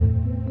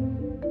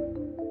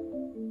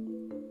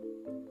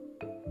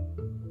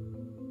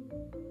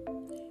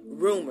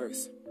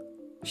rumors,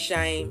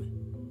 shame,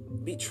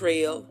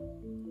 betrayal,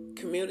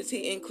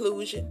 community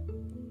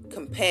inclusion,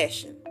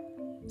 compassion,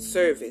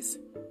 service,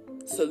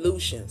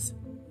 solutions,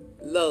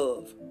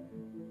 love.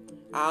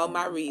 All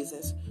my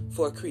reasons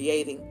for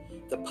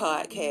creating the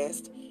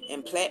podcast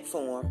and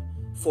platform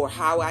for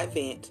How I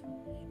Vent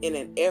in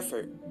an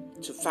effort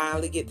to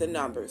finally get the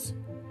numbers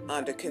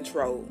under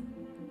control.